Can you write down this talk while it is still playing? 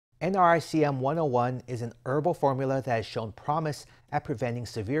NRICM101 is an herbal formula that has shown promise at preventing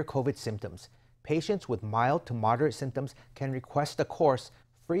severe COVID symptoms. Patients with mild to moderate symptoms can request a course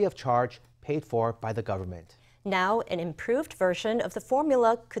free of charge, paid for by the government. Now, an improved version of the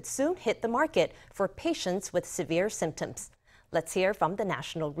formula could soon hit the market for patients with severe symptoms. Let's hear from the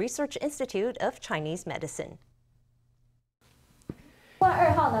National Research Institute of Chinese Medicine.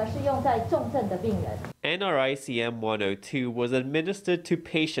 NRICM102 was administered to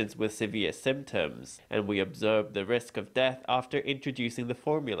patients with severe symptoms, and we observed the risk of death after introducing the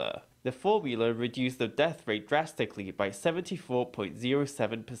formula. The formula reduced the death rate drastically by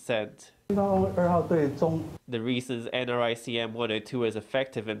 74.07%. The reasons NRICM102 is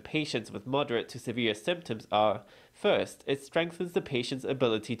effective in patients with moderate to severe symptoms are: first, it strengthens the patient's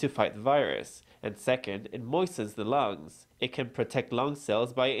ability to fight the virus, and second, it moistens the lungs. It can protect lung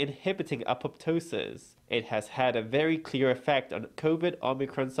cells by inhibiting apoptosis. It has had a very clear effect on COVID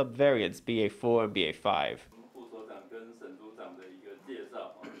Omicron subvariants BA.4 and BA.5.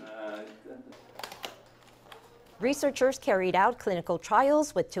 Researchers carried out clinical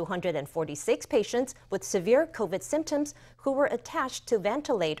trials with 246 patients with severe COVID symptoms who were attached to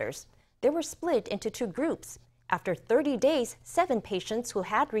ventilators. They were split into two groups. After 30 days, 7 patients who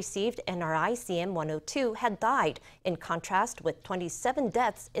had received NRICM102 had died, in contrast with 27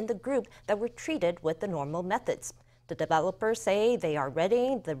 deaths in the group that were treated with the normal methods. The developers say they are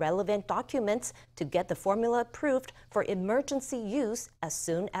readying the relevant documents to get the formula approved for emergency use as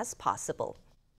soon as possible.